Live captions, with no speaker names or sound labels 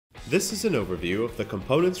This is an overview of the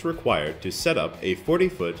components required to set up a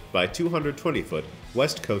 40-foot by 220-foot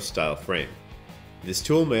West Coast style frame. This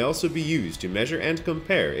tool may also be used to measure and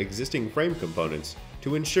compare existing frame components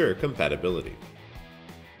to ensure compatibility.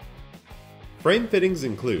 Frame fittings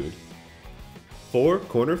include 4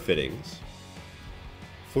 corner fittings,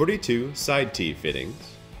 42 side T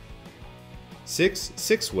fittings, 6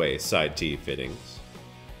 6-way side T fittings,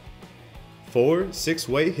 4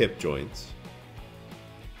 6-way hip joints,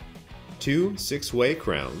 2 6-way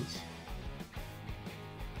crowns,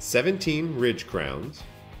 17 ridge crowns,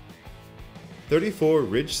 34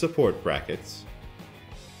 ridge support brackets,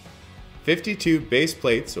 52 base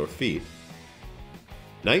plates or feet,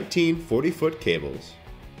 19 40-foot cables,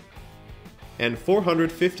 and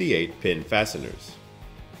 458 pin fasteners.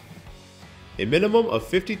 A minimum of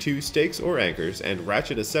 52 stakes or anchors and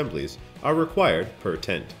ratchet assemblies are required per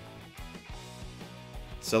tent.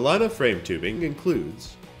 Celina frame tubing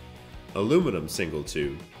includes aluminum single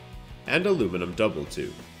tube and aluminum double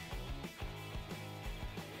tube.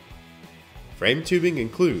 Frame tubing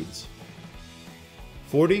includes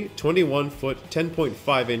 40 21-foot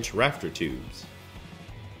 10.5-inch rafter tubes,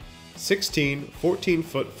 16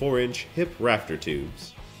 14-foot 4-inch hip rafter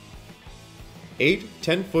tubes, 8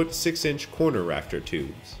 10-foot 6-inch corner rafter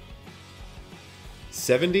tubes,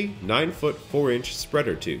 70 9-foot 4-inch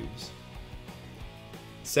spreader tubes,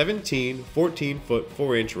 17 14-foot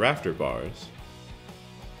 4-inch rafter bars,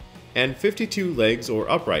 and 52 legs or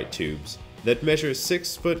upright tubes that measure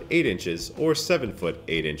 6 foot 8 inches or 7 foot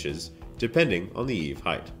 8 inches depending on the eave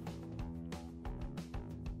height.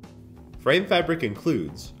 Frame fabric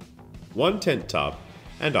includes 1 tent top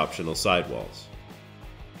and optional sidewalls.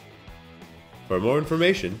 For more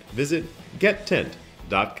information, visit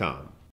gettent.com.